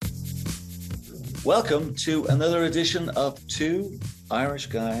Welcome to another edition of Two Irish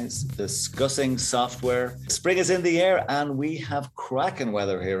Guys Discussing Software. Spring is in the air and we have cracking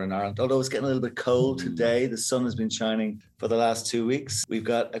weather here in Ireland. Although it's getting a little bit cold today, the sun has been shining for the last 2 weeks. We've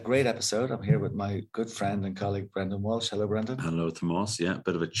got a great episode. I'm here with my good friend and colleague, Brendan Walsh. Hello, Brendan. Hello, Tomas. Yeah, a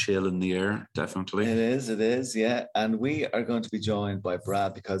bit of a chill in the air, definitely. It is, yeah. And we are going to be joined by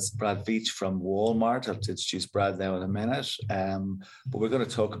Brad, because Brad Veach from Walmart. I'll introduce Brad now in a minute. But we're going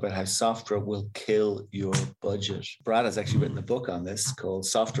to talk about how software will kill your budget. Brad has actually written a book on this called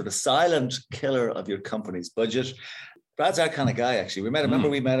Software, the Silent Killer of Your Company's Budget. Brad's our kind of guy, actually. Remember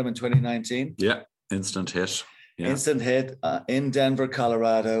we met him in 2019? Yeah, instant hit. Yeah. Instant hit in Denver,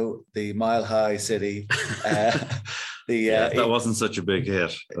 Colorado, the mile high city. That wasn't such a big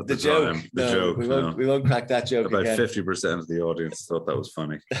hit at the joke. time. The joke. We won't crack that joke About again. 50% of the audience thought that was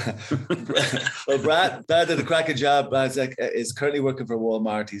funny. Well, Brad did a cracking job. Brad is currently working for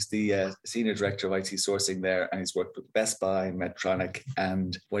Walmart. He's the senior director of IT sourcing there, and he's worked with Best Buy, Medtronic,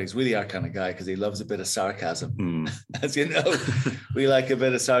 and he's really our kind of guy because he loves a bit of sarcasm. As you know, we like a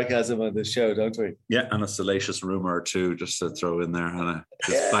bit of sarcasm on the show, don't we? Yeah, and a salacious rumor or two just to throw in there, and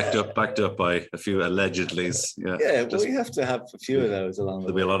backed up by a few allegedlys. Yeah. We have to have a few of those along the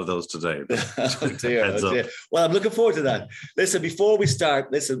way. There'll be a lot of those today. Oh dear. Well, I'm looking forward to that. Listen, before we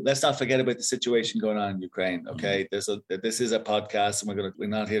start, let's not forget about the situation going on in Ukraine. Okay, this is a podcast, and we're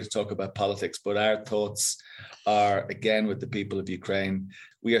not here to talk about politics, but our thoughts are again with the people of Ukraine.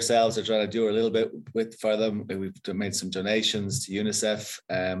 We ourselves are trying to do a little bit for them. We've made some donations to UNICEF,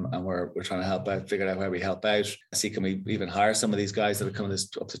 and we're trying to help out, figure out how we help out. See, can we even hire some of these guys that are coming?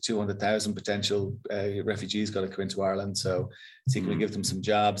 There's up to 200,000 potential refugees got to come into Ireland. So see, can we give them some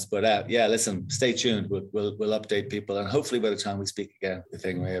jobs? But listen, stay tuned. We'll update people, and hopefully by the time we speak again, the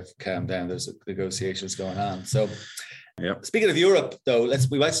thing may have calmed down. There's negotiations going on. So. Yep. Speaking of Europe, though,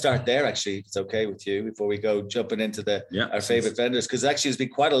 we might start there, actually, if it's okay with you, before we go jumping into our favorite vendors, because actually there's been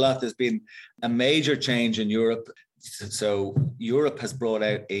quite a lot. There's been a major change in Europe. So Europe has brought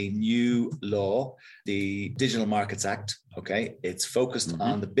out a new law, the Digital Markets Act. Okay, it's focused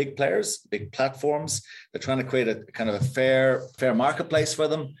on the big players, big platforms. They're trying to create a kind of a fair marketplace for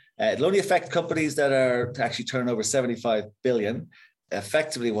them. It'll only affect companies that are actually turn over 75 billion.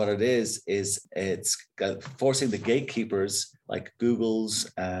 Effectively, what it is it's forcing the gatekeepers like Google's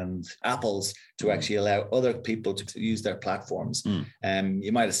and Apple's to actually allow other people to use their platforms.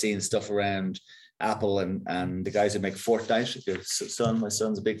 You might have seen stuff around Apple and the guys who make Fortnite. My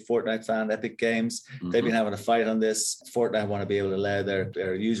son's a big Fortnite fan, Epic Games. They've been having a fight on this. Fortnite want to be able to allow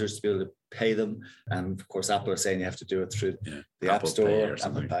their users to be able to pay them. And of course, Apple are saying you have to do it through the App Store.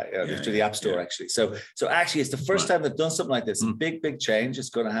 Through the App Store, actually. So actually, it's the first time they've done something like this. A big change.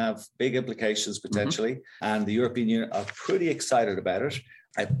 It's going to have big implications potentially. And the European Union are pretty excited about it.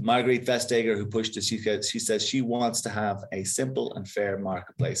 Margrethe Vestager, who pushed this, she says she wants to have a simple and fair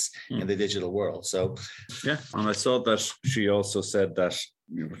marketplace in the digital world. So, yeah, and I saw that she also said that,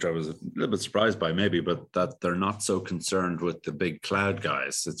 which I was a little bit surprised by maybe, but that they're not so concerned with the big cloud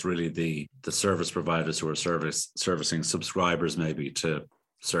guys. It's really the service providers who are servicing subscribers maybe to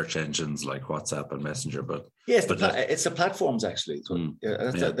search engines like WhatsApp and Messenger, but yes, it's the platforms actually.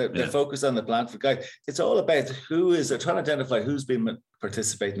 They're focused on the platform. Guys, it's all about they're trying to identify who's been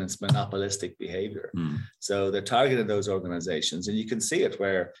participating in this monopolistic behavior. So they're targeting those organizations, and you can see it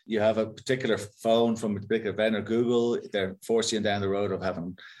where you have a particular phone from a particular vendor, Google. They're forcing you down the road of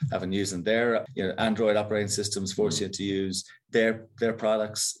having using their Android operating systems, force you to use their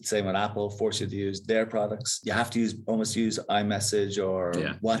products. Same with Apple, force you to use their products. You have to almost use iMessage or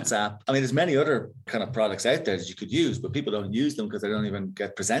WhatsApp. I mean, there's many other kind of products out there that you could use, but people don't use them because they don't even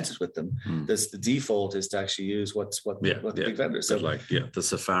get presented with them. The default is to actually use what the big vendors. So the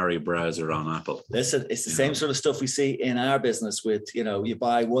Safari browser on Apple. Listen, it's the same sort of stuff we see in our business with, you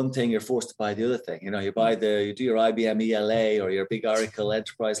buy one thing, you're forced to buy the other thing. You do your IBM ELA or your big Oracle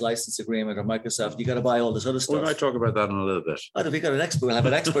Enterprise License Agreement or Microsoft, you got to buy all this other stuff. We might talk about that in a little bit. I think we'll have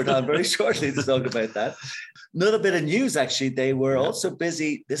an expert on very shortly to talk about that. Another bit of news, actually, they were also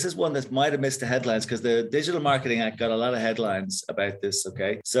busy. This is one that might have missed the headlines because the Digital Marketing Act got a lot of headlines about this,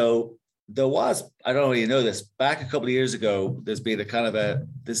 okay? So there was, I don't know if you know this, back a couple of years ago, there's been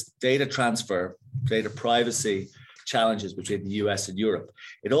this data transfer, data privacy challenges between the US and Europe.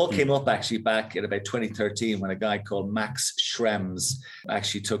 It all came up actually back in about 2013 when a guy called Max Schrems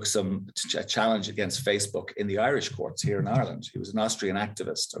actually took a challenge against Facebook in the Irish courts here in Ireland. He was an Austrian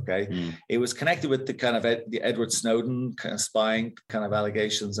activist, okay? It was connected with the kind of the Edward Snowden kind of spying kind of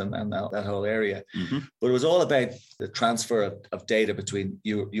allegations and that whole area. But it was all about the transfer of data between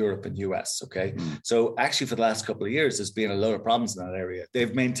Europe and US, okay? So actually for the last couple of years, there's been a lot of problems in that area.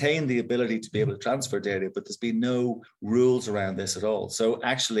 They've maintained the ability to be able to transfer data, but there's been no rules around this at all. So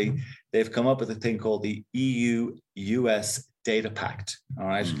actually, they've come up with a thing called the EU-US Data Pact. All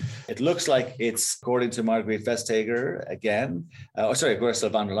right. It looks like it's, according to Margrethe Vestager again, Ursula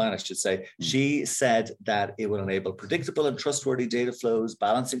von der Leyen, I should say, she said that it will enable predictable and trustworthy data flows,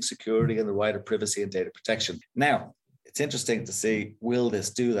 balancing security and the right of privacy and data protection. Now, it's interesting to see, will this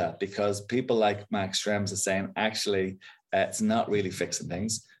do that? Because people like Max Schrems are saying, actually, it's not really fixing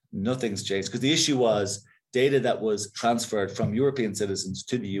things. Nothing's changed. Because the issue was data that was transferred from European citizens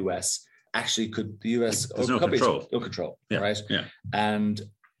to the US actually could the US there's no control, right? Yeah. And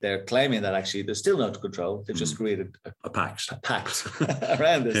they're claiming that actually there's still no control. They've just created a pact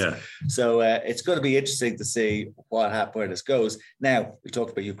around this. Yeah. So it's going to be interesting to see where this goes. Now, we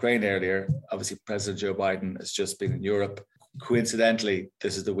talked about Ukraine earlier. Obviously, President Joe Biden has just been in Europe. Coincidentally,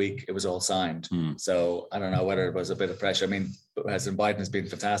 this is the week it was all signed. So I don't know whether it was a bit of pressure. I mean, President Biden has been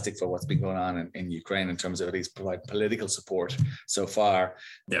fantastic for what's been going on in Ukraine in terms of at least provide political support so far.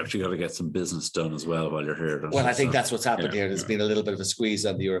 Yeah, but you got to get some business done as well while you're here. Well, I think that's what's happened here. There's been a little bit of a squeeze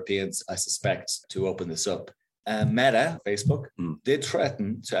on the Europeans, I suspect, to open this up. Meta, Facebook, did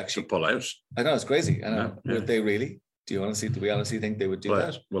threaten to actually pull out. I know, it's crazy. I know. Yeah. Would they really? Do we honestly think they would do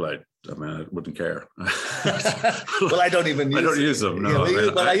that? Well, I wouldn't care. Well, I don't use them. No,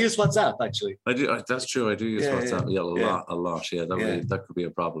 I use WhatsApp actually. I do. That's true. I do use WhatsApp. A lot. Yeah, that could be a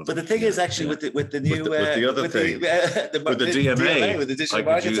problem. But the thing is, actually, with the new with the other thing, with the DMA, with the digital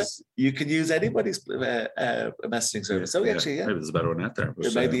markets, you can use anybody's messaging service. So actually, maybe there's a better one out there.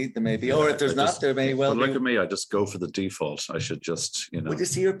 There may be, or if there's not, there may well be. Look at me. I just go for the default. I should just, Well, you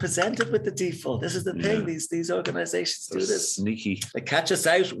see, you're presented with the default. This is the thing. These organizations do this. Sneaky. They catch us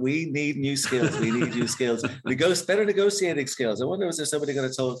out. We need new skills. Better negotiating skills. I wonder, was there somebody going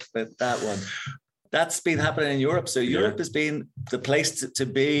to talk about that one? That's been happening in Europe. So Europe has been the place to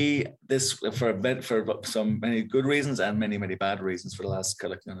be this for some many good reasons and many bad reasons for the last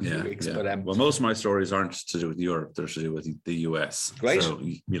few weeks. Yeah. But well, most of my stories aren't to do with Europe; they're to do with the US. Great. So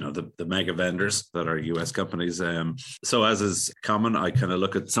the mega vendors that are US companies. So as is common, I kind of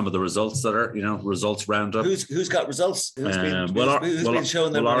look at some of the results that are results roundup. Who's got results? Who's been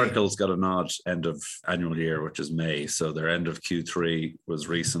showing them? Well, Oracle's got a nod end of annual year, which is May. So their end of Q3 was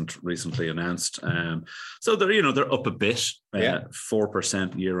recently announced. So they're up a bit,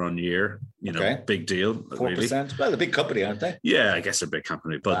 4% year on year. Big deal. 4%. Really. Well, a big company, aren't they? Yeah, I guess they're a big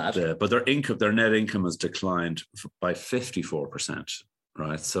company, but their net income has declined by 54%.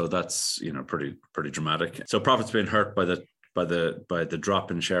 Right, so that's pretty dramatic. So profits being hurt by the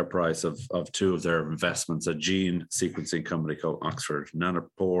drop in share price of two of their investments, a gene sequencing company called Oxford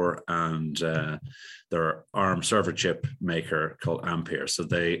Nanopore and their ARM server chip maker called Ampere. So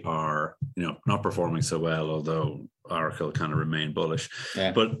they are not performing so well, although Oracle kind of remain bullish.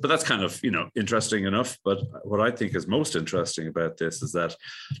 Yeah. But that's kind of interesting enough. But what I think is most interesting about this is that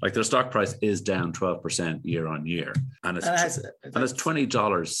their stock price is down 12% year on year, and it's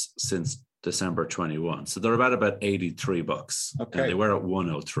 $20 since December 21. So they're about $83. Okay. And they were at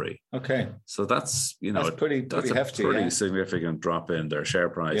 103. Okay. So that's pretty hefty, pretty significant drop in their share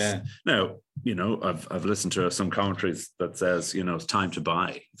price. Yeah. Now, I've listened to some commentaries that says, it's time to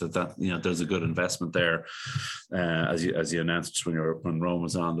buy, that there's a good investment there. As you announced when Rome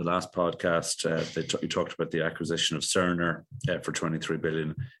was on the last podcast, you talked about the acquisition of Cerner for $23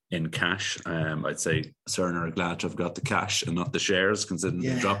 billion in cash. I'd say Cerner are glad to have got the cash and not the shares, considering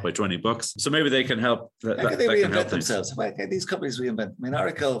they dropped by $20. So maybe they can help. How can they reinvent themselves? Why can these companies reinvent? I mean,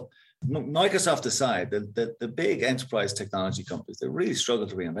 Oracle, Microsoft aside, the big enterprise technology companies, they really struggle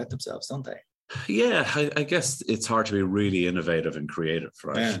to reinvent themselves, don't they? Yeah, I guess it's hard to be really innovative and creative,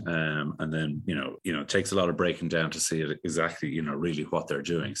 right? Yeah. And then, it takes a lot of breaking down to see exactly, really what they're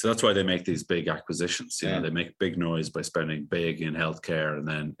doing. So that's why they make these big acquisitions. They make big noise by spending big in healthcare and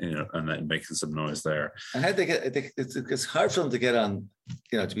then making some noise there. And how it's hard for them to get on,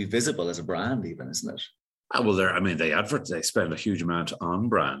 to be visible as a brand even, isn't it? Well, they spend a huge amount on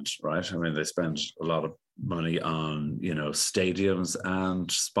brand, right? I mean, they spend a lot of money on, you know, stadiums and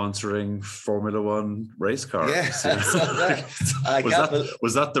sponsoring Formula One race cars. Yeah,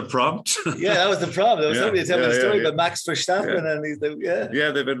 was that the prompt? Yeah, that was the problem. There was somebody telling me a story about Max Verstappen,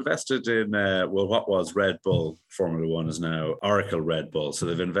 and they've invested in what was Red Bull. Formula One is now Oracle Red Bull, so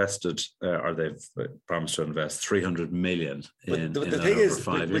they've invested or they've promised to invest 300 million in the thing is,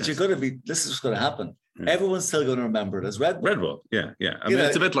 5 years. Which is going to be, this is what's going to happen. Yeah. Everyone's still going to remember it as Red Bull. Red Bull, yeah. I mean,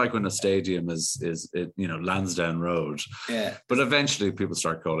 it's a bit like when a stadium is Lansdowne Road. Yeah. But eventually, people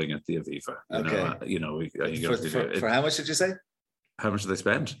start calling it the Aviva. For how much did you say? How much did they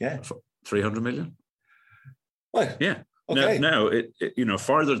spend? Yeah, 300 million. What? Yeah. Okay. Now,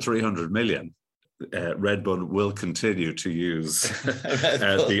 further 300 million. Red Bull will continue to use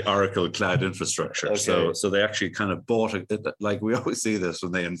the Oracle cloud infrastructure. Okay. So they actually kind of bought it. Like we always see this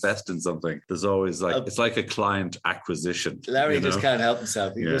when they invest in something. There's always it's like a client acquisition. Larry just can't help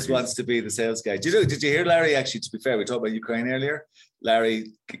himself. He just wants to be the sales guy. Did you hear Larry? Actually, to be fair, we talked about Ukraine earlier.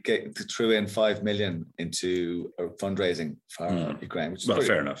 Larry threw in 5 million into fundraising for Ukraine, which is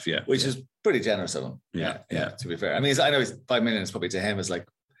fair enough. Yeah, which is pretty generous of him. Yeah. To be fair, I mean, I know 5 million is probably to him is like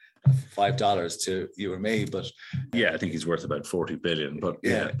 $5 to you or me, but I think he's worth about 40 billion. But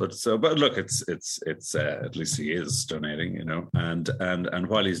but look, it's at least he is donating, you know, and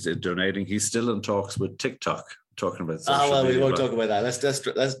while he's donating, he's still in talks with TikTok. Talking about social media. We won't talk about that. Let's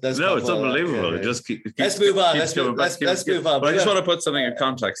no, it's unbelievable. It just let's move on. Let's move on. But I just want to put something in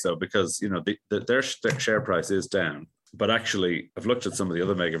context though, because you know their share price is down. But actually, I've looked at some of the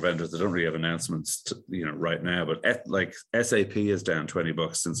other mega vendors that don't really have announcements, right now. But like SAP is down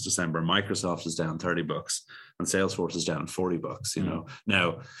 $20 since December. Microsoft is down $30, and Salesforce is down $40. You know,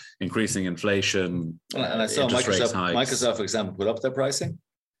 now increasing inflation. And I saw Microsoft, for example, put up their pricing.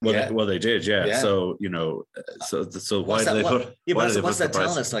 Well, they did, yeah. So so why do they put? Yeah, what's that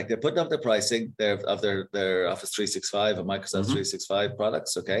telling us? Like they're putting up the pricing of their Office 365 and Microsoft 365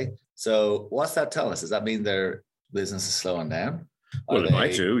 products. Okay, so what's that telling us? Does that mean their business is slowing down? Well, it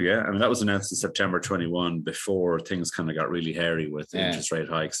might do, yeah. I mean, that was announced in September 21 before things kind of got really hairy with interest rate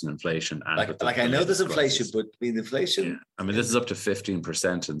hikes and inflation. And I know there's inflation, but the inflation... Yeah. I mean, this is up to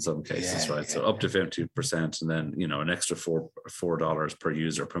 15% in some cases, right? So up to 15%, and then, an extra $4 per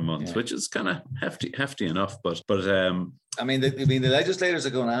user per month, which is kind of hefty enough. But I mean, the legislators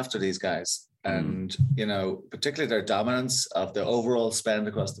are going after these guys. And, particularly their dominance of the overall spend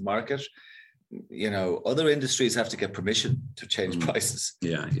across the market. Other industries have to get permission to change prices.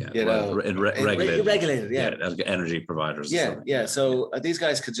 Regulated. Energy providers. So these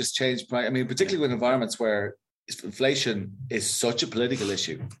guys could just change price. I mean, particularly with environments where inflation is such a political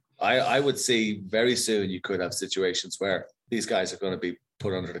issue. I would see very soon you could have situations where these guys are going to be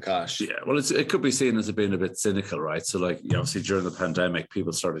put under the cosh. Yeah, well, it could be seen as being a bit cynical, right? So, like, obviously during the pandemic,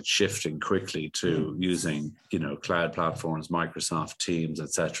 people started shifting quickly to using, cloud platforms, Microsoft Teams,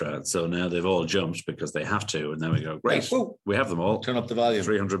 etc. And so now they've all jumped because they have to, and then we go, great, we have them all. Turn up the volume.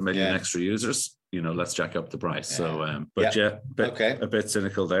 300 million extra users. Let's jack up the price. So, a bit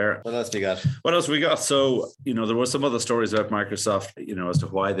cynical there. What else we got? So, there were some other stories about Microsoft, as to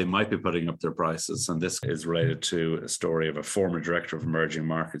why they might be putting up their prices. And this is related to a story of a former director of emerging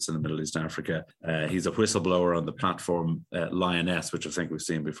markets in the Middle East and Africa. He's a whistleblower on the platform Lioness, which I think we've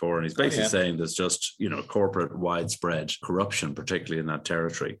seen before. And he's basically saying there's just, corporate widespread corruption, particularly in that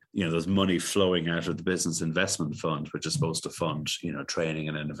territory. There's money flowing out of the Business Investment Fund, which is supposed to fund, training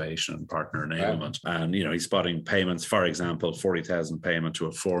and innovation and partner enablement. And he's spotting payments, for example, 40,000 payment to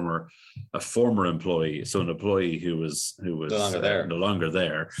a former employee, so an employee who was no longer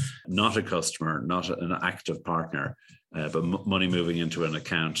there, not a customer, not an active partner. But money moving into an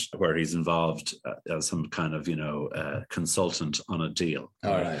account where he's involved as some kind of, consultant on a deal.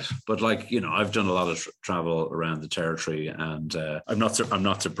 All right. But I've done a lot of travel around the territory, and I'm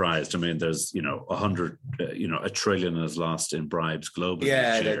not surprised. I mean, there's $1 trillion is lost in bribes globally.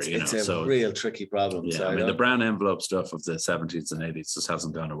 Yeah, it's a real tricky problem. Yeah, so the brown envelope stuff of the 70s and 80s just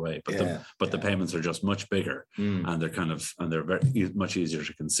hasn't gone away. But the payments are just much bigger, and they're very much easier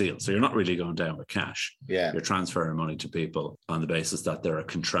to conceal. So you're not really going down with cash. Yeah, you're transferring money to people on the basis that they're a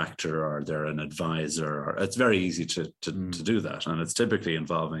contractor or they're an advisor. It's very easy to do that, and it's typically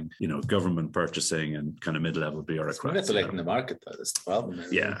involving government purchasing and kind of mid-level bureaucrats. It's manipulating the market, though. That's the problem.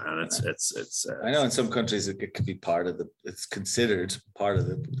 And it's I know in some countries it could be it's considered part of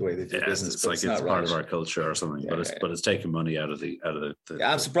the way they do business. It's like it's part of our culture or something. But it's taking money out of the.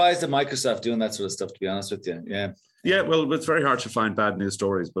 I'm surprised at Microsoft doing that sort of stuff. To be honest with you, Yeah, well, it's very hard to find bad news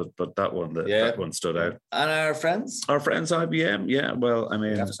stories, but that one stood out. And our friends IBM. Yeah, well, I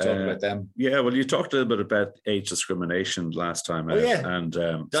mean, we have to talk about them. Yeah, well, you talked a little bit about age discrimination last time. And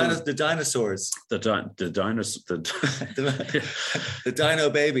the dinosaurs, the dinosaurs, the dino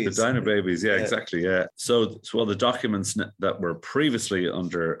babies, the dino babies. Yeah, exactly. Yeah. So the documents that were previously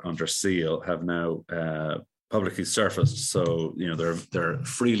under seal have now publicly surfaced, so they're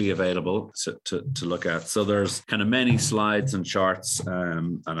freely available to look at. So there's kind of many slides and charts,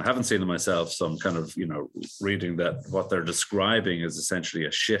 and I haven't seen them myself, so I'm kind of reading that what they're describing is essentially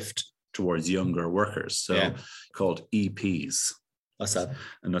a shift towards younger workers, so called EPs. What's that?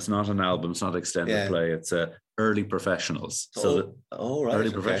 And that's not an album, it's not extended play, it's early professionals.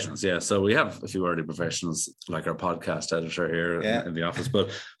 Early professionals. Yeah. So we have a few early professionals, like our podcast editor here in the office. But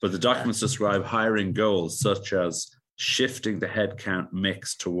the documents describe hiring goals such as shifting the headcount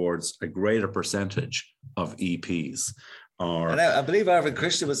mix towards a greater percentage of EPs. And I believe Arvind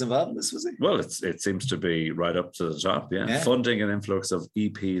Krishna was involved in this, was he? Well, it seems to be right up to the top, Funding an influx of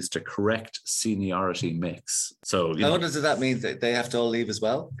EPs to correct seniority mix. So, I wonder, does that mean that they have to all leave as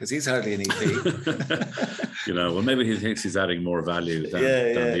well? Because he's hardly an EP. Well, maybe he thinks he's adding more value than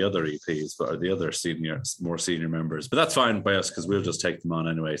the other EPs, or the other more senior members. But that's fine by us, because we'll just take them on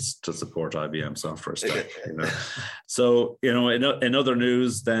anyways to support IBM software stack. So, in other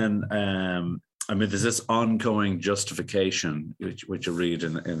news, then. There's this ongoing justification, which you read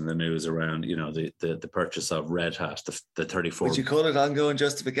in the news around, the purchase of Red Hat, the 34. Would you call it ongoing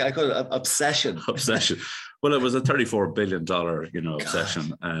justification? I call it obsession. Obsession. Well, it was a $34 billion,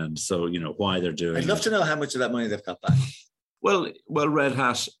 obsession, and so why they're doing. I'd love to know how much of that money they've got back. Well, Red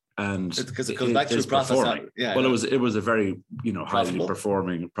Hat. And because it goes back to profit. It was a very highly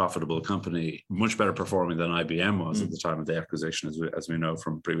performing, profitable company, much better performing than IBM was at the time of the acquisition, as we know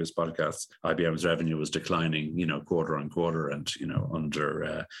from previous podcasts. IBM's revenue was declining, quarter on quarter, and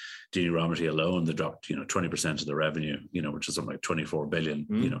under Dini Rometty alone, they dropped 20% of the revenue, which is something like 24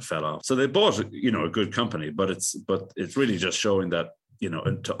 billion, fell off. So they bought a good company, but it's really just showing that.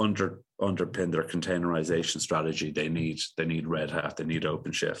 To underpin their containerization strategy, they need Red Hat, they need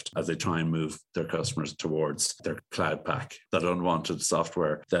OpenShift as they try and move their customers towards their cloud pack, that unwanted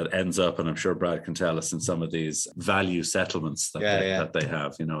software that ends up, and I'm sure Brad can tell us, in some of these value settlements that they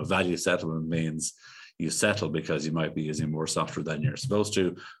have. A value settlement means you settle because you might be using more software than you're supposed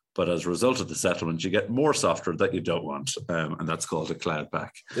to. But as a result of the settlement, you get more software that you don't want, and that's called a cloud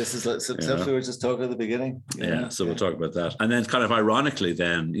pack. This is something we were just talking at the beginning. So we'll talk about that. And then kind of ironically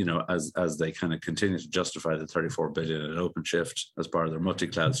then, as they kind of continue to justify the 34 billion in OpenShift as part of their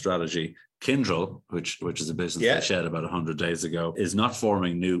multi-cloud strategy, Kyndryl, which is a business they shed about 100 days ago, is not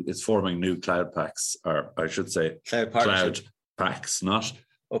forming new cloud packs, or I should say cloud packs, not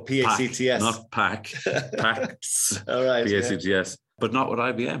PACTS. Not pack, packs. All right. PACTS. But not with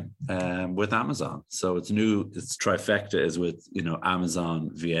IBM, with Amazon. So it's new. It's trifecta is with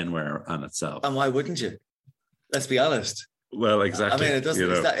Amazon, VMware, and itself. And why wouldn't you? Let's be honest. Well, exactly. It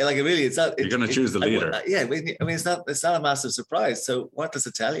doesn't. It's not, it's not. You're going to choose the leader. It's not. It's not a massive surprise. So what does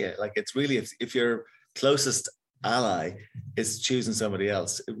it tell you? It's really if your closest ally is choosing somebody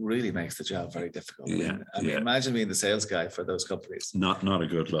else, it really makes the job very difficult. Imagine being the sales guy for those companies. Not a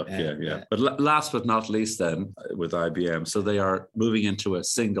good look. Yeah. But last but not least, then with IBM, so they are moving into a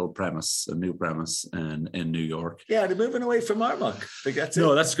new premise in New York. Yeah, they're moving away from Armonk.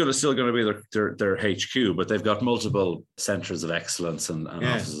 That's still going to be their HQ, but they've got multiple centers of excellence and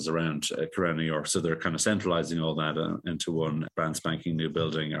offices around New York. So they're kind of centralizing all that into one brand spanking new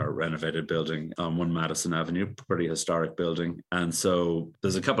building, or renovated building on 1 Madison Avenue. Pretty historic building. And so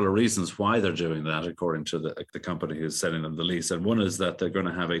there's a couple of reasons why they're doing that, according to the company who's selling them the lease. And one is that they're going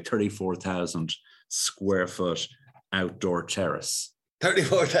to have a 34,000 square foot outdoor terrace.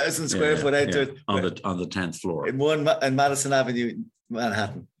 34,000 square foot outdoor on the 10th floor in Madison Avenue,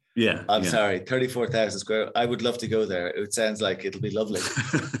 Manhattan. Yeah, I'm sorry, 34,000 square. I would love to go there. It sounds like it'll be lovely,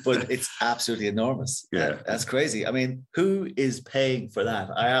 but it's absolutely enormous. Yeah, that's crazy. I mean, who is paying for that?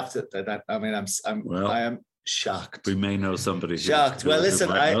 I have to. I am shocked. We may know somebody. Shocked. Well, listen,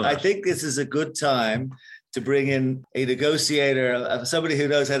 I think this is a good time to bring in a negotiator, somebody who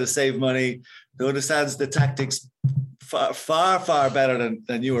knows how to save money, who understands the tactics far better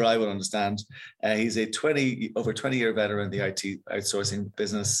than you or I would understand. He's a over 20-year veteran in the IT outsourcing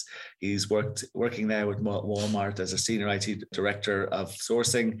business. He's working now with Walmart as a senior IT director of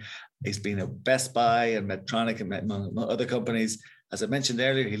sourcing. He's been at Best Buy and Medtronic and other companies. As I mentioned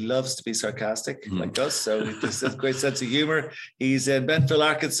earlier, he loves to be sarcastic like us, so he has a great sense of humor. He's in Bentonville,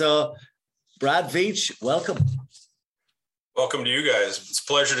 Arkansas. Brad Veach, welcome. Welcome to you guys. It's a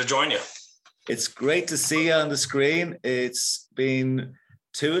pleasure to join you. It's great to see you on the screen. It's been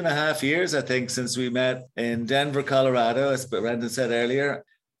 2.5 years, I think, since we met in Denver, Colorado, as Brendan said earlier.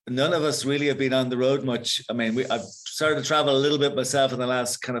 None of us really have been on the road much. I mean, I've started to travel a little bit myself in the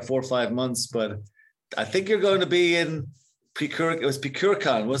last kind of 4 or 5 months, but I think you're going to be in it was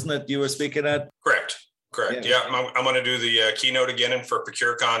ProcureCon, wasn't it? You were speaking at? Correct. Yeah, I'm going to do the keynote again for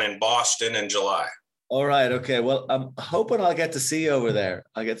ProcureCon in Boston in July. All right. Okay. Well, I'm hoping I'll get to see you over there.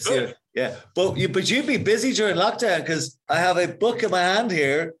 I'll get to see you. Yeah. But you'd be busy during lockdown, because I have a book in my hand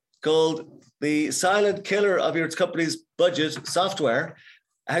here called The Silent Killer of Your Company's Budget Software: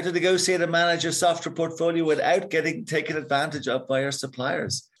 How to Negotiate and Manage Your Software Portfolio Without Getting Taken Advantage of by Your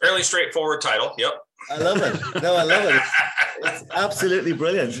Suppliers. Fairly straightforward title. Yep. I love it. No, I love it. It's absolutely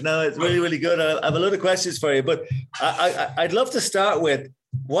brilliant. No, it's really, really good. I have a lot of questions for you, but I'd love to start with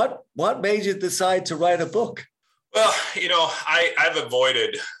what made you decide to write a book? Well, I've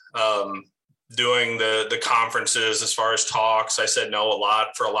avoided doing the conferences as far as talks. I said no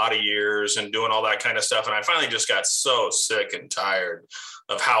for a lot of years and doing all that kind of stuff. And I finally just got so sick and tired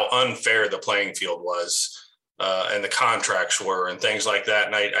of how unfair the playing field was. And the contracts were and things like that.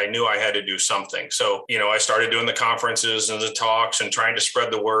 And I knew I had to do something. So, I started doing the conferences and the talks and trying to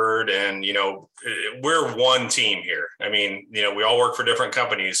spread the word. And, we're one team here. I mean, we all work for different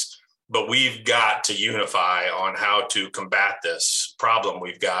companies, but we've got to unify on how to combat this problem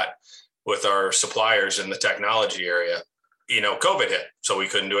we've got with our suppliers in the technology area. COVID hit, so we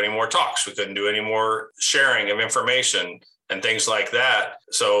couldn't do any more talks. We couldn't do any more sharing of information and things like that.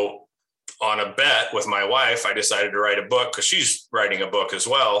 So on a bet with my wife, I decided to write a book, because she's writing a book as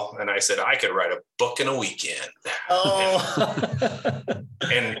well. And I said, I could write a book in a weekend. Oh.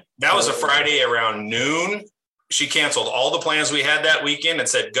 And that was a Friday around noon. She canceled all the plans we had that weekend and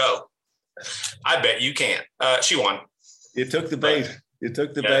said, go. I bet you can. She won. You took the bait.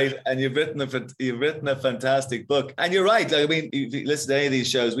 Bait, and you've written a fantastic book. And you're right. I mean, if you listen to any of these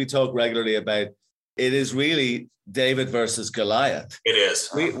shows, we talk regularly about it is really David versus Goliath. It is.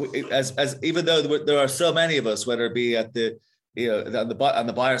 We as even though there are so many of us, whether it be at the on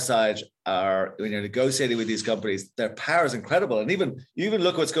the buyer side, or when you're negotiating with these companies, their power is incredible. And you even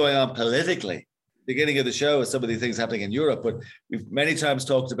look what's going on politically. Beginning of the show is some of the things happening in Europe, but we've many times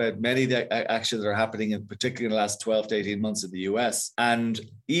talked about many of the actions that are happening, in particular in the last 12 to 18 months in the US. And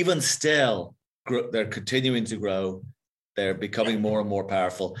even still, they're continuing to grow. They're becoming more and more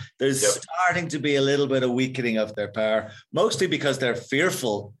powerful. There's starting to be a little bit of weakening of their power, mostly because they're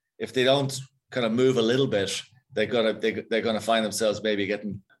fearful if they don't kind of move a little bit, they're gonna find themselves maybe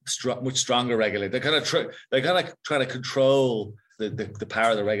getting much stronger regularly. They're gonna try to control the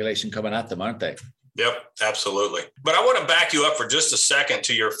power of the regulation coming at them, aren't they? Yep, absolutely. But I want to back you up for just a second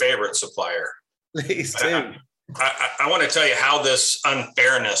to your favorite supplier. Please do. I want to tell you how this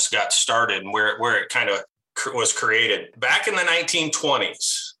unfairness got started and where it kind of was created. Back in the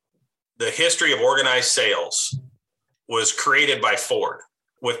 1920s, the history of organized sales was created by Ford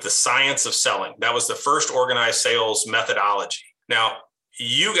with the science of selling. That was the first organized sales methodology. Now,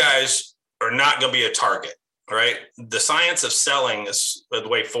 you guys are not going to be a target, right? The science of selling, is the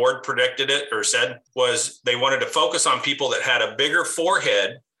way Ford predicted it or said, was they wanted to focus on people that had a bigger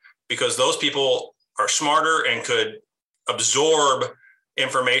forehead, because those people are smarter and could absorb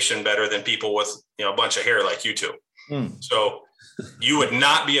information better than people with a bunch of hair like you two. So you would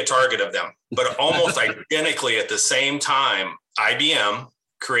not be a target of them. But almost identically at the same time, IBM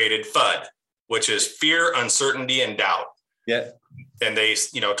created FUD, which is fear, uncertainty, and doubt. Yeah. And they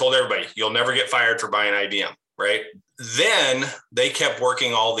told everybody, you'll never get fired for buying IBM, right? Then they kept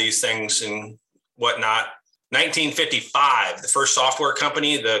working all these things and whatnot. 1955, the first software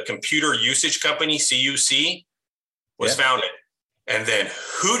company, the Computer Usage Company, CUC, was founded. And then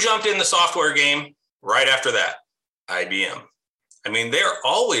who jumped in the software game right after that? IBM. I mean, they're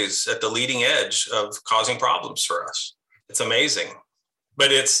always at the leading edge of causing problems for us. It's amazing.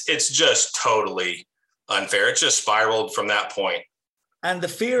 But it's just totally unfair. It's just spiraled from that point. And the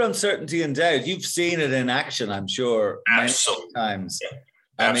fear, uncertainty, and doubt, you've seen it in action, I'm sure, absolutely, many times. Yeah.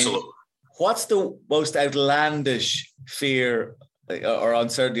 Absolutely. I mean, what's the most outlandish fear or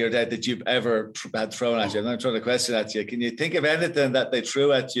uncertainty or doubt that you've ever had thrown at you? I'm not throwing a question at you. Can you think of anything that they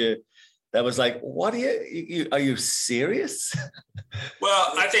threw at you that was like, what are you serious?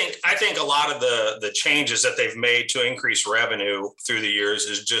 Well, I think a lot of the changes that they've made to increase revenue through the years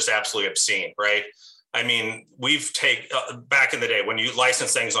is just absolutely obscene, right? I mean, back in the day when you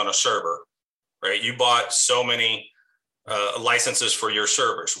license things on a server, right? You bought so many licenses for your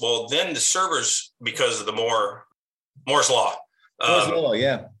servers. Well, then the servers, because of the Moore's law. Moore's law,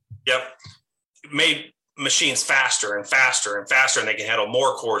 yeah. Yep. Made machines faster and faster and faster, and they can handle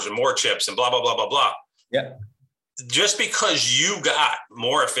more cores and more chips and blah, blah, blah, blah, blah. Yeah. Just because you got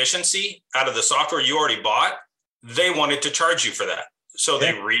more efficiency out of the software you already bought, they wanted to charge you for that. So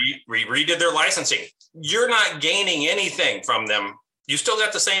they redid their licensing. You're not gaining anything from them. You still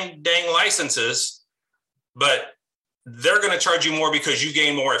got the same dang licenses, but they're going to charge you more because you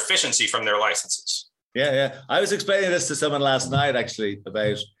gain more efficiency from their licenses. Yeah. I was explaining this to someone last night, actually,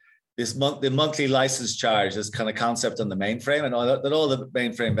 about the monthly license charge, this kind of concept on the mainframe and all that all the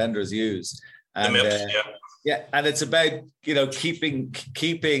mainframe vendors use. And, the MIPS, and it's about,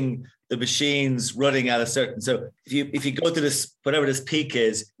 keeping the machines running at a certain. So if you go to this, whatever this peak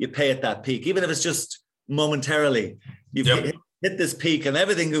is, you pay at that peak, even if it's just momentarily. You've hit this peak, and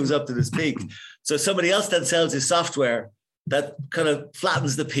everything goes up to this peak. So somebody else then sells you software that kind of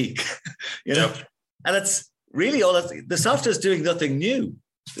flattens the peak, and it's really the software is doing nothing new.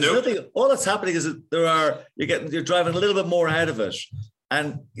 Nothing. All that's happening is that you're driving a little bit more out of it.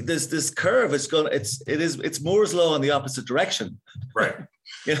 And there's this curve. It's Moore's law in the opposite direction. Right.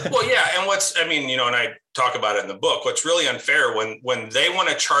 Well, yeah. And and I talk about it in the book, what's really unfair when they want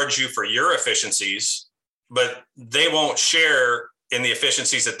to charge you for your efficiencies, but they won't share in the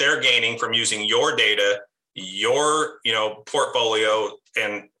efficiencies that they're gaining from using your data, your, portfolio,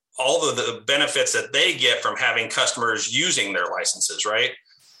 and all of the benefits that they get from having customers using their licenses, right?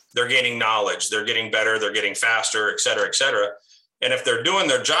 They're gaining knowledge, they're getting better, they're getting faster, et cetera, et cetera. And if they're doing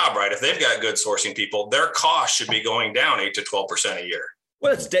their job right, if they've got good sourcing people, their costs should be going down 8 to 12% a year.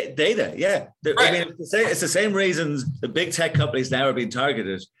 Well, it's data. Yeah. Right. I mean, it's the same reasons the big tech companies now are being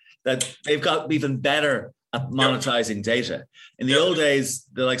targeted, that they've got even better at monetizing data. In the old days,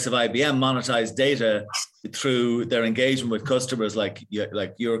 the likes of IBM monetized data through their engagement with customers like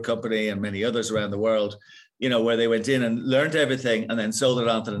your company and many others around the world, where they went in and learned everything and then sold it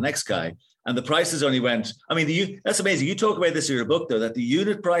on to the next guy. And the prices only went, that's amazing. You talk about this in your book, though, that the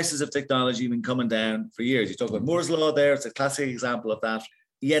unit prices of technology have been coming down for years. You talk about Moore's law there. It's a classic example of that.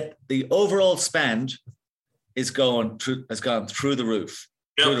 Yet the overall spend has gone through the roof.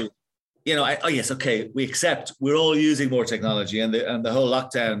 Yep. Yes, okay, we accept we're all using more technology, and the whole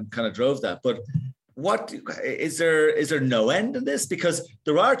lockdown kind of drove that. But what is there no end in this? Because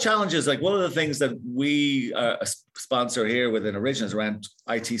there are challenges. Like one of the things that we sponsor here within Origin is around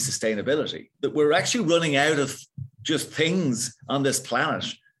IT sustainability, that we're actually running out of just things on this planet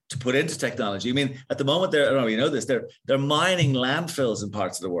to put into technology. I mean, at the moment, I don't know if you know this, they're mining landfills in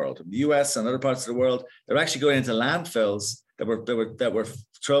parts of the world, in the US and other parts of the world. They're actually going into landfills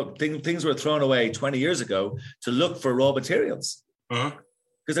things were thrown away 20 years ago to look for raw materials. Uh-huh.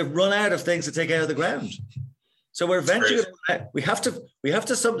 Because they've run out of things to take out of the ground. So we're eventually, we have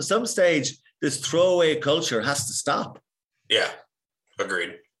to some stage, this throwaway culture has to stop. Yeah,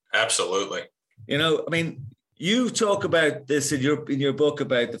 agreed. Absolutely. You talk about this in your book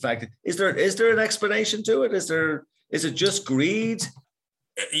about the fact that is there an explanation to it? Is it just greed?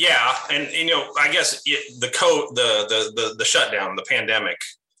 Yeah, and I guess the shutdown, the pandemic.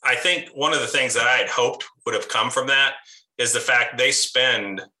 I think one of the things that I had hoped would have come from that is the fact they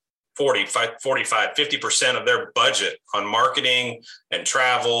spend 50% of their budget on marketing and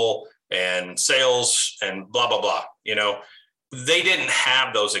travel and sales and blah, blah, blah. They didn't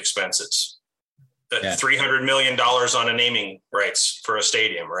have those expenses. $300 million on a naming rights for a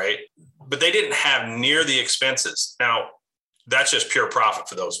stadium, right? But they didn't have near the expenses. Now, that's just pure profit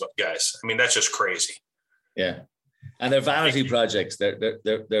for those guys. I mean, that's just crazy. Yeah. And they're vanity projects.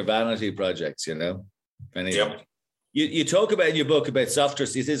 They're vanity projects, Yep. You talk about in your book about software.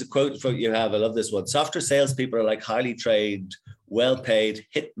 This is a quote you have. I love this one. Software salespeople are like highly trained, well-paid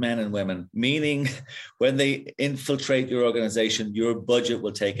hit men and women, meaning when they infiltrate your organization, your budget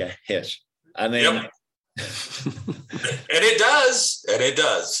will take a hit. And then, yep. And it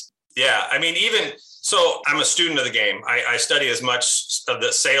does. Yeah. I mean, so I'm a student of the game. I study as much of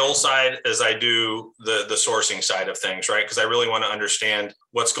the sales side as I do the sourcing side of things, right? Because I really want to understand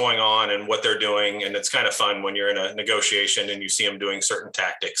what's going on and what they're doing. And it's kind of fun when you're in a negotiation and you see them doing certain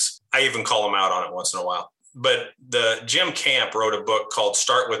tactics. I even call them out on it once in a while. But the Jim Camp wrote a book called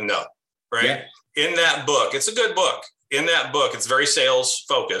Start With No, right? Yeah. In that book, it's a good book. In that book, it's very sales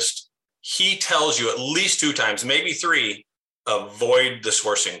focused. He tells you at least 2 times, maybe 3, avoid the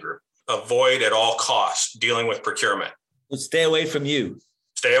sourcing group. Avoid at all costs dealing with procurement. Stay away from you.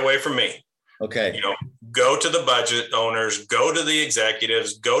 Stay away from me. Okay. Go to the budget owners, go to the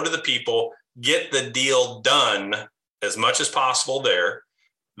executives, go to the people, get the deal done as much as possible there.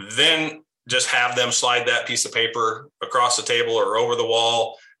 Then just have them slide that piece of paper across the table or over the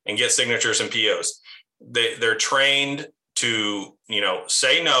wall and get signatures and POs. They're trained to,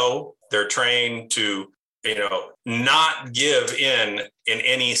 say no. They're trained to not give in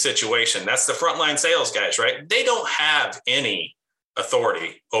any situation. That's the frontline sales guys, right? They don't have any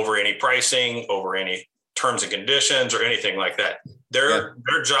authority over any pricing, over any terms and conditions or anything like that. Their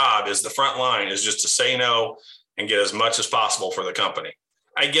job is the front line is just to say no and get as much as possible for the company.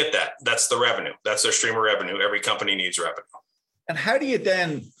 I get that. That's the revenue. That's their stream of revenue. Every company needs revenue. And how do you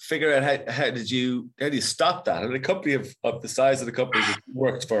then figure out how do you stop that? I mean, a company of the size of the company that you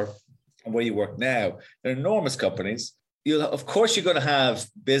worked for and where you work now, they're enormous companies. Of course, you're going to have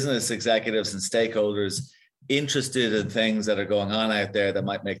business executives and stakeholders interested in things that are going on out there that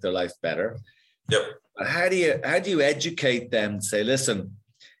might make their life better. Yep. But how do you educate them and say, listen,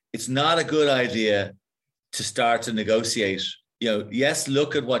 it's not a good idea to start to negotiate. Yes,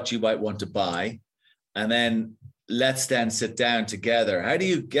 look at what you might want to buy, and then let's then sit down together. How do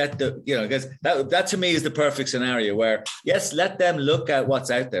you get because that to me is the perfect scenario where, yes, let them look at what's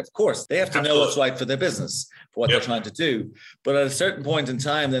out there. Of course, they have to know what's right for their business, for what they're trying to do. But at a certain point in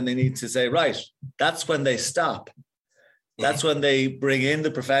time, then they need to say, right, that's when they stop. That's when they bring in the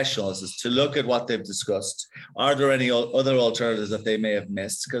professionals to look at what they've discussed. Are there any other alternatives that they may have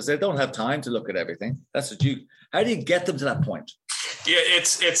missed? Because they don't have time to look at everything. How do you get them to that point? Yeah,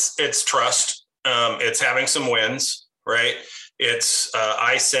 it's trust. It's having some wins, right? It's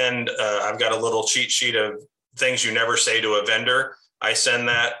I've got a little cheat sheet of things you never say to a vendor. I send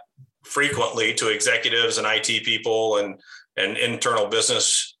that frequently to executives and IT people and internal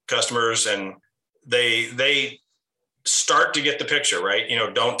business customers, and they start to get the picture, right?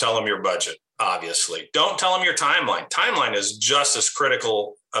 Don't tell them your budget, obviously. Don't tell them your timeline. Timeline is just as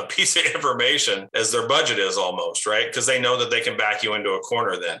critical a piece of information as their budget is almost, right? Because they know that they can back you into a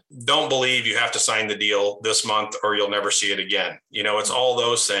corner then. Don't believe you have to sign the deal this month or you'll never see it again. It's all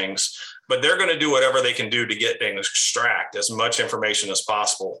those things. But they're going to do whatever they can do to get and extract as much information as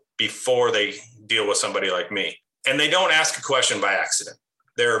possible before they deal with somebody like me. And they don't ask a question by accident.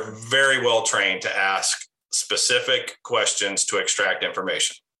 They're very well trained to ask specific questions to extract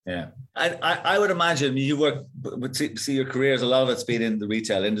information. Yeah. I would imagine you work, see your careers, a lot of it's been in the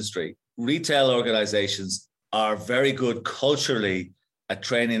retail industry. Retail organizations are very good culturally at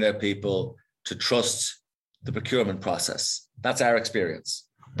training their people to trust the procurement process. That's our experience.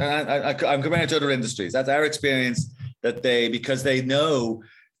 I'm comparing it to other industries. That's our experience because they know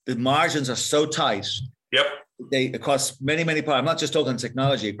the margins are so tight. Yep. They across many parts. I'm not just talking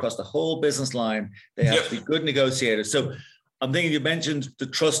technology, across the whole business line. They have to be good negotiators. So I'm thinking you mentioned the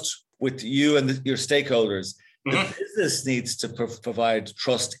trust with you and your stakeholders. Mm-hmm. The business needs to provide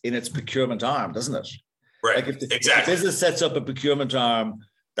trust in its procurement arm, doesn't it? Right. Like if the business sets up a procurement arm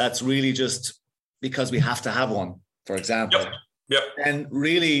that's really just because we have to have one, for example. Yep. And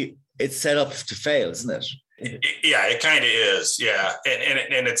really, it's set up to fail, isn't it? Yeah, it kind of is. Yeah.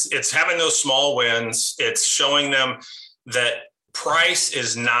 And it's having those small wins. It's showing them that price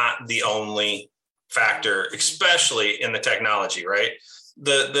is not the only factor, especially in the technology, right?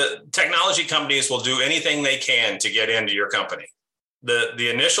 The technology companies will do anything they can to get into your company. The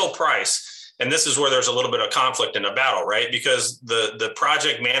initial price, and this is where there's a little bit of conflict in a battle, right? Because the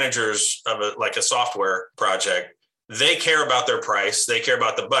project managers of a software project, they care about their price. They care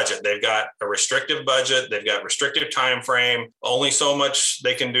about the budget. They've got a restrictive budget. They've got restrictive time frame, only so much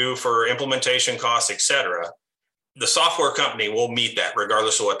they can do for implementation costs, et cetera. The software company will meet that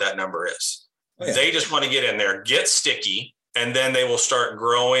regardless of what that number is. Oh, yeah. They just want to get in there, get sticky, and then they will start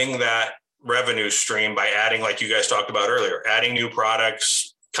growing that revenue stream by adding, like you guys talked about earlier, adding new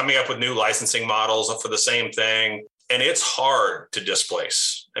products, coming up with new licensing models for the same thing. And it's hard to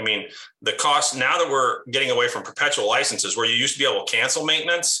displace. I mean, the cost, now that we're getting away from perpetual licenses where you used to be able to cancel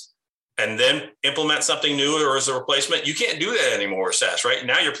maintenance and then implement something new or as a replacement, you can't do that anymore with SaaS, right?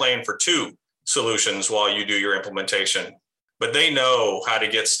 Now you're playing for two solutions while you do your implementation. But they know how to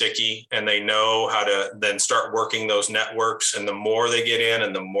get sticky and they know how to then start working those networks. And the more they get in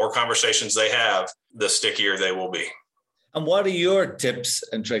and the more conversations they have, the stickier they will be. And what are your tips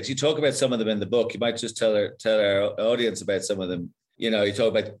and tricks? You talk about some of them in the book. You might just tell our audience about some of them. You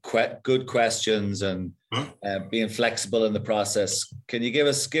talk about good questions and being flexible in the process. Can you give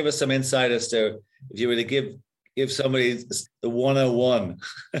us some insight as to if you were to give somebody the 101?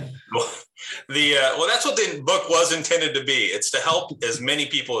 Well, that's what the book was intended to be. It's to help as many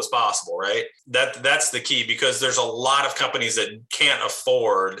people as possible, right? That's the key, because there's a lot of companies that can't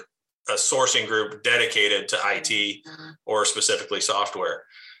afford a sourcing group dedicated to IT or specifically software.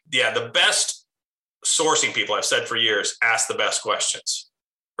 Yeah, the best sourcing people, I've said for years, ask the best questions,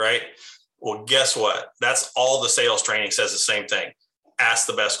 right? Well, guess what? That's all the sales training says the same thing. Ask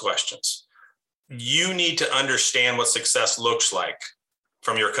the best questions. You need to understand what success looks like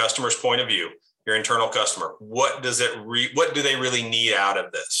from your customer's point of view. your internal customer. What do they really need out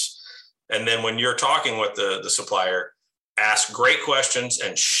of this? And then when you're talking with the supplier, ask great questions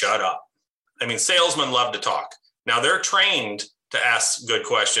and shut up. I mean, salesmen love to talk. Now they're trained to ask good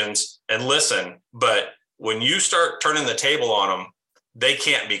questions and listen, but when you start turning the table on them, they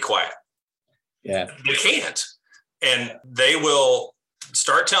can't be quiet. Yeah. They can't. And they will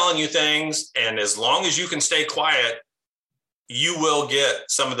start telling you things. And as long as you can stay quiet, you will get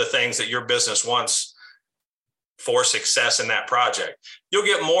some of the things that your business wants for success in that project. You'll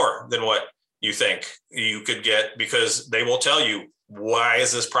get more than what you think you could get, because they will tell you, why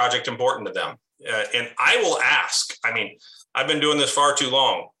is this project important to them? And I will ask. I mean, I've been doing this far too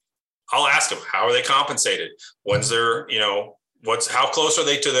long. I'll ask them, how are they compensated? When's their, how close are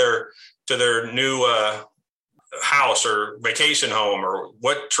they to their new house or vacation home, or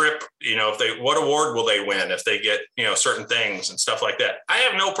what trip, what award will they win if they get, certain things and stuff like that. I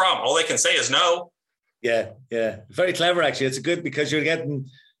have no problem. All they can say is no. Yeah. Very clever, actually. It's good, because you're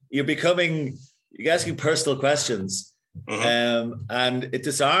asking personal questions, and it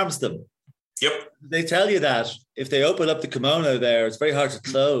disarms them. Yep. They tell you that if they open up the kimono there, it's very hard to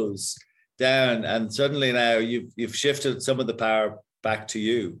close down. And suddenly now you've shifted some of the power back to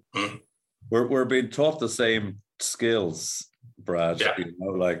you. Mm-hmm. We're being taught the same skills, Brad. Yeah.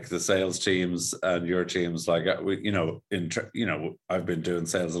 Like the sales teams and your teams. Like I've been doing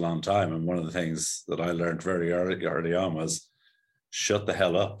sales a long time, and one of the things that I learned very early on was shut the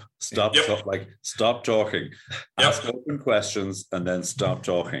hell up. Stop talking. Ask open questions and then stop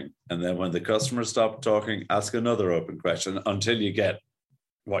talking. And then when the customer stops talking, ask another open question until you get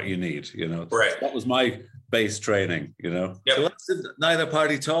what you need. Right. That was my base training. Yep. So neither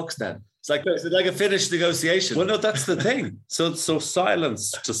party talks then. It's like a finished negotiation. Well, no, that's the thing. So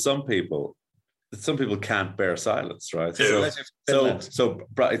silence to some people can't bear silence, right? So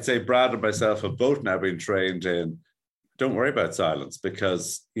I'd say Brad and myself have both now been trained in, don't worry about silence,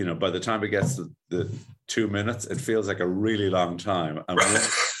 because, by the time it gets to the 2 minutes, it feels like a really long time. And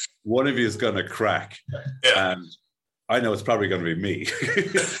one of you is going to crack. Yeah. And I know it's probably going to be me.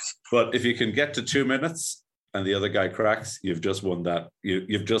 But if you can get to 2 minutes and the other guy cracks, you've just won that.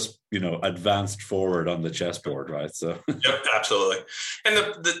 You've just, advanced forward on the chessboard, right? So. Yep, absolutely. And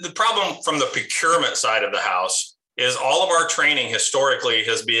the problem from the procurement side of the house is all of our training historically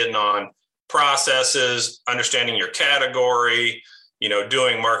has been on processes, understanding your category,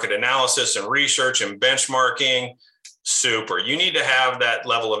 doing market analysis and research and benchmarking. Super. You need to have that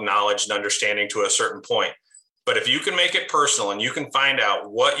level of knowledge and understanding to a certain point. But if you can make it personal and you can find out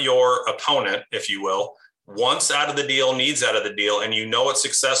what your opponent, if you will, wants out of the deal, needs out of the deal, and what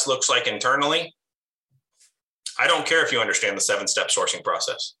success looks like internally, I don't care if you understand the 7-step sourcing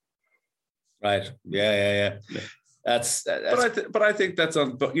process. Right. Yeah. That's but I think that's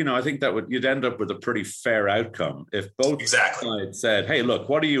on. But I think that you'd end up with a pretty fair outcome if both sides said, "Hey, look,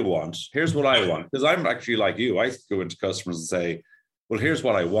 what do you want? Here's what I want." Because I'm actually like you. I go into customers and say, "Well, here's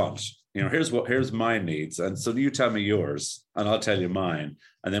what I want. Here's my needs, and so you tell me yours, and I'll tell you mine,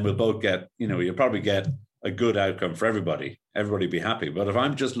 and then we'll both get. You'll probably get a good outcome for everybody. Everybody be happy. But if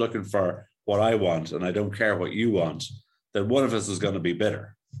I'm just looking for what I want and I don't care what you want, then one of us is going to be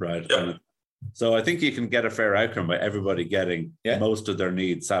bitter, right?" Yep. So I think you can get a fair outcome by everybody getting most of their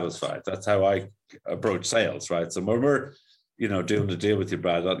needs satisfied. That's how I approach sales, right? So when we're, doing the deal with you,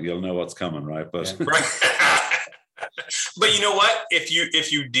 Brad, you'll know what's coming, right? But But you know what?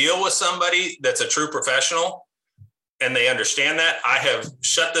 If you deal with somebody that's a true professional and they understand that, I have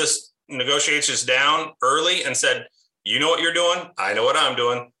shut this negotiations down early and said, you know what you're doing? I know what I'm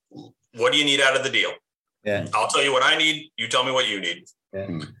doing. What do you need out of the deal? Yeah. I'll tell you what I need. You tell me what you need.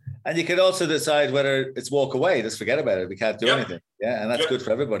 Yeah. And you can also decide whether it's walk away, just forget about it. We can't do anything. Yeah. And that's good for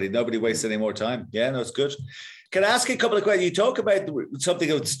everybody. Nobody wastes any more time. Yeah, no, it's good. Can I ask you a couple of questions? You talk about something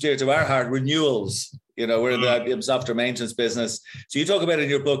that's dear to our heart, renewals. We're in the IBM software maintenance business. So you talk about in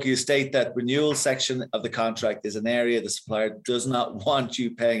your book, you state that renewal section of the contract is an area the supplier does not want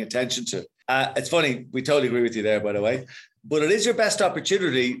you paying attention to. It's funny. We totally agree with you there, by the way. But it is your best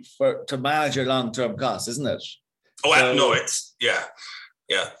opportunity to manage your long-term costs, isn't it? Oh, no, it's, yeah.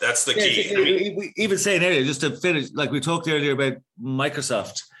 Yeah, that's the key. We even saying earlier, just to finish, like we talked earlier about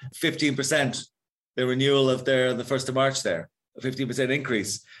Microsoft, 15%, the renewal of the 1st of March there, a 15%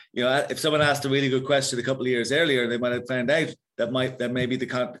 increase. If someone asked a really good question a couple of years earlier, they might have found out that maybe the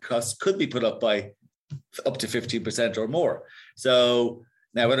costs could be put up by up to 15% or more. So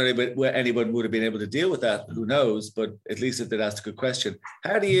now whether anyone would have been able to deal with that, who knows? But at least if they'd asked a good question,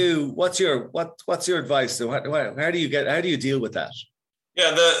 what's your advice? So how do you deal with that?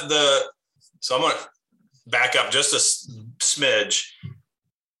 Yeah, so I'm going to back up just a smidge.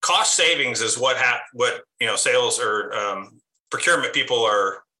 cost savings is what sales or procurement people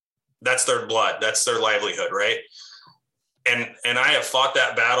that's their blood, that's their livelihood, right? And I have fought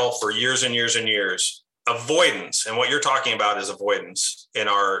that battle for years and years and years. Avoidance, and what you're talking about is avoidance in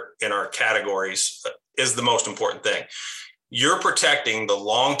our categories, is the most important thing. You're protecting the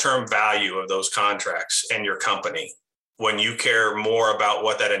long-term value of those contracts and your company when you care more about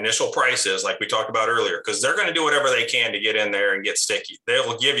what that initial price is, like we talked about earlier, because they're going to do whatever they can to get in there and get sticky. They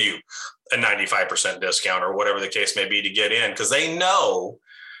will give you a 95% discount or whatever the case may be to get in, because they know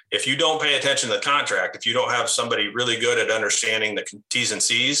if you don't pay attention to the contract, if you don't have somebody really good at understanding the T's and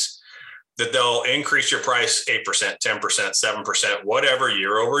C's, that they'll increase your price 8%, 10%, 7%, whatever,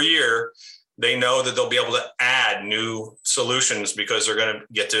 year over year. They know that they'll be able to add new solutions because they're going to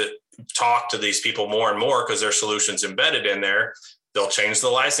get to talk to these people more and more because their solution's embedded in there. They'll change the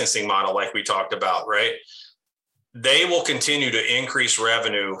licensing model like we talked about, right? They will continue to increase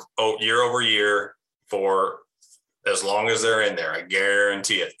revenue year over year for as long as they're in there. I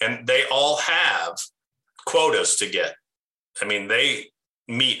guarantee it. And they all have quotas to get. I mean, they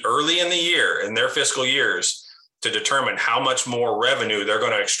meet early in the year in their fiscal years to determine how much more revenue they're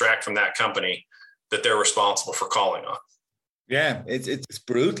going to extract from that company that they're responsible for calling on. Yeah, it's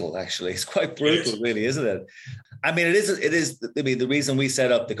brutal, actually. It's quite brutal, really, isn't it? I mean, it is. I mean, the reason we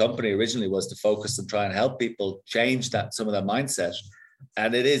set up the company originally was to focus and try and help people change some of that mindset.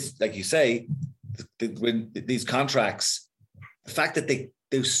 And it is, like you say, when these contracts, the fact that they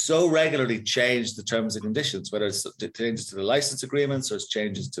so regularly change the terms and conditions, whether it's changes to the license agreements or it's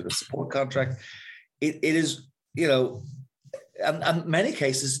changes to the support contract, it is, in many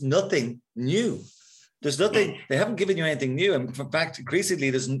cases, nothing new. There's nothing, they haven't given you anything new. And in fact, increasingly,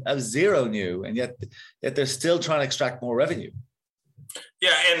 there's a zero new, and yet they're still trying to extract more revenue.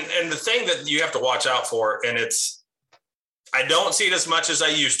 Yeah. And the thing that you have to watch out for, and I don't see it as much as I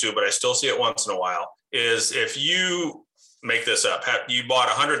used to, but I still see it once in a while, is if you make this up, you bought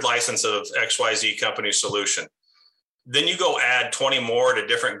 100 license of XYZ company solution, then you go add 20 more to a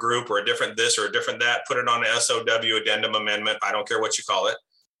different group or a different this or a different that, put it on an SOW addendum amendment. I don't care what you call it.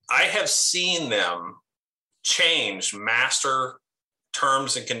 I have seen them change master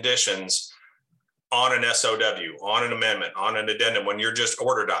terms and conditions on an SOW, on an amendment, on an addendum. When you're just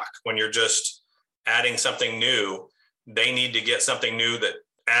order doc, when you're just adding something new, they need to get something new that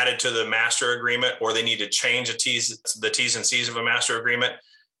added to the master agreement, or they need to change the T's and C's of a master agreement.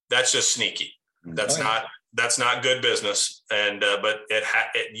 That's just sneaky. That's not good business. And but it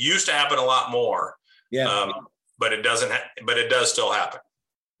used to happen a lot more. Yeah. But it doesn't. But it does still happen.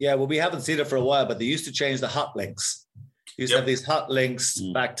 Yeah. Well, we haven't seen it for a while, but they used to change the hot links. They used to have these hot links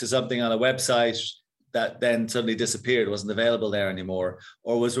back to something on a website that then suddenly disappeared, wasn't available there anymore,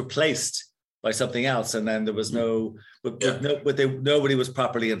 or was replaced by something else, and then there was nobody was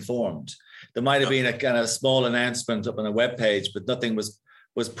properly informed. There might have been a kind of small announcement up on a web page, but nothing was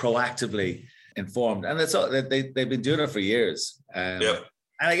proactively informed. And that's all. They've been doing it for years. And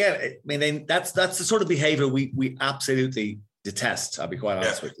again, I mean, that's the sort of behavior we absolutely detest. I'll be quite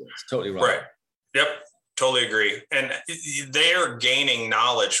honest with you. It's totally wrong. Right. Yep. Totally agree. And they are gaining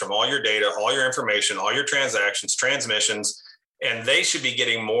knowledge from all your data, all your information, all your transactions, transmissions. And they should be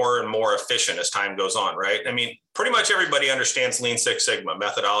getting more and more efficient as time goes on, right? I mean, pretty much everybody understands Lean Six Sigma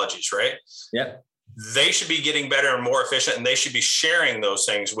methodologies, right? Yeah. They should be getting better and more efficient, and they should be sharing those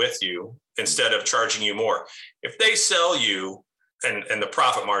things with you instead of charging you more. If they sell you, and the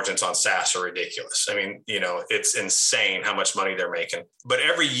profit margins on SaaS are ridiculous. I mean, it's insane how much money they're making. But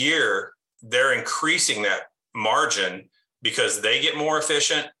every year they're increasing that margin because they get more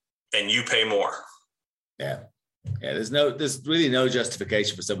efficient and you pay more. Yeah. Yeah, there's really no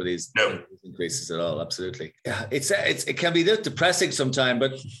justification for some of these increases at all. Absolutely, yeah. It can be depressing sometimes.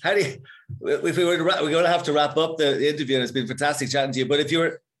 But how do you? If we're going to have to wrap up the interview, and it's been fantastic chatting to you. But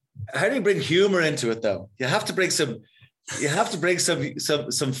how do you bring humor into it though? You have to bring some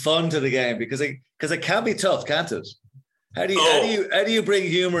fun to the game because it can be tough, can't it? How do you bring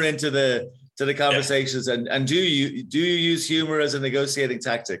humor into the conversations, and do you use humor as a negotiating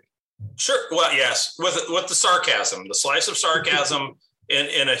tactic? Sure. Well, yes, with the sarcasm, the slice of sarcasm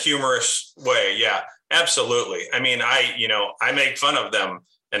in a humorous way. Yeah, absolutely. I mean, I make fun of them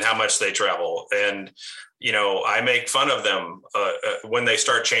and how much they travel, and I make fun of them when they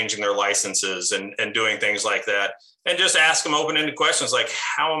start changing their licenses and doing things like that, and just ask them open-ended questions like,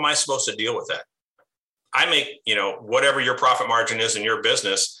 how am I supposed to deal with that? I make whatever your profit margin is in your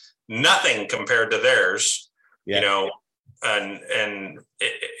business, nothing compared to theirs. Yeah. And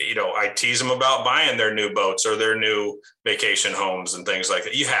I tease them about buying their new boats or their new vacation homes and things like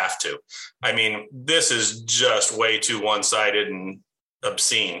that. You have to. I mean, this is just way too one-sided, and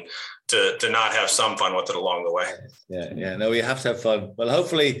obscene to not have some fun with it along the way. Yeah. No, you have to have fun. Well,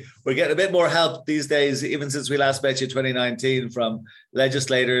 hopefully we're getting a bit more help these days, even since we last met you 2019, from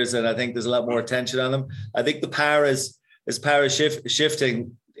legislators, and I think there's a lot more attention on them. I think the power is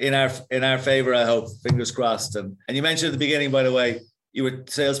shifting in our favor, I hope. Fingers crossed. And you mentioned at the beginning, by the way,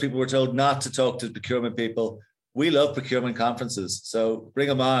 salespeople were told not to talk to procurement people. We love procurement conferences, so bring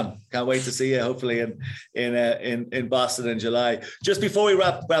them on. Can't wait to see you, hopefully in Boston in July. Just before we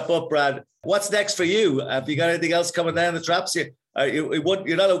wrap up, Brad, what's next for you? Have you got anything else coming down the traps? You're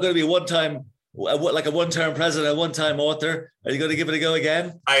not going to be a one-term president, a one-time author. Are you going to give it a go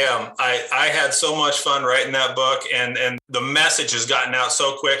again? I am. I had so much fun writing that book, and the message has gotten out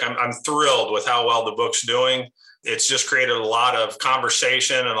so quick. I'm thrilled with how well the book's doing. It's just created a lot of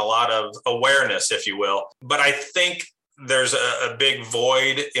conversation and a lot of awareness, if you will. But I think there's a big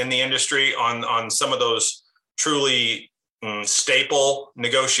void in the industry on some of those truly staple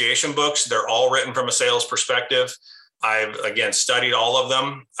negotiation books. They're all written from a sales perspective. I've, again, studied all of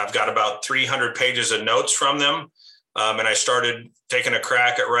them. I've got about 300 pages of notes from them. And I started taking a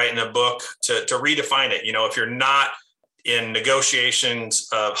crack at writing a book to redefine it. If you're not in negotiations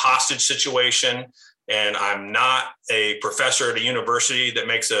of hostage situation, and I'm not a professor at a university that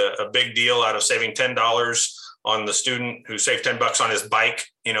makes a big deal out of saving $10 on the student who saved $10 on his bike,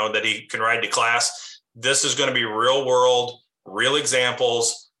 that he can ride to class. This is going to be real world, real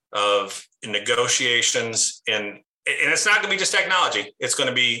examples of negotiations. And it's not going to be just technology. It's going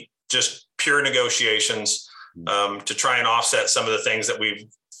to be just pure negotiations to try and offset some of the things that we've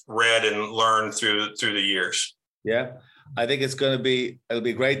read and learned through the years. Yeah. I think it'll be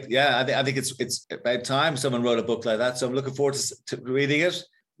great. Yeah, I think it's about time someone wrote a book like that. So I'm looking forward to reading it.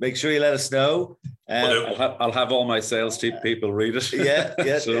 Make sure you let us know. I'll have all my sales people read it.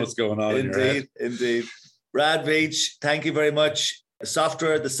 Yeah. So what's going on in your head. Indeed. Brad Veach, thank you very much.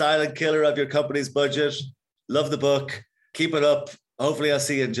 Software, the silent killer of your company's budget. Love the book. Keep it up. Hopefully I'll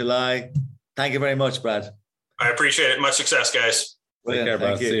see you in July. Thank you very much, Brad. I appreciate it. Much success, guys. Take care,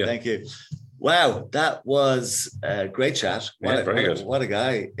 Brad. See you. Thank you. Wow, that was a great chat. What a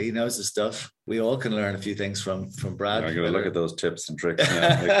guy. He knows his stuff. We all can learn a few things from Brad. I'm going to look at those tips and tricks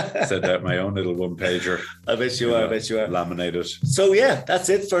now. I said that my own little one-pager. I bet you are. Laminated. So, yeah, that's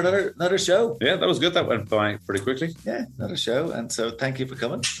it for another show. Yeah, that was good. That went by pretty quickly. Yeah, another show. And so thank you for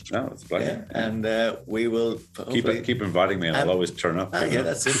coming. No, it's a pleasure. Yeah, and we will... Keep inviting me and I'll always turn up. Yeah,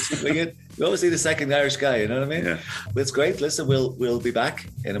 that's it. We always need a second Irish guy, you know what I mean? Yeah. It's great. Listen, we'll be back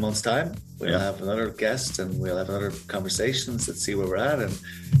in a month's time. We'll have another guest and we'll have another conversations. Let's see where we're at.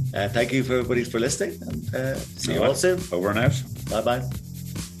 And thank you for everybody for listening. And see you all soon. Over and out. Bye-bye.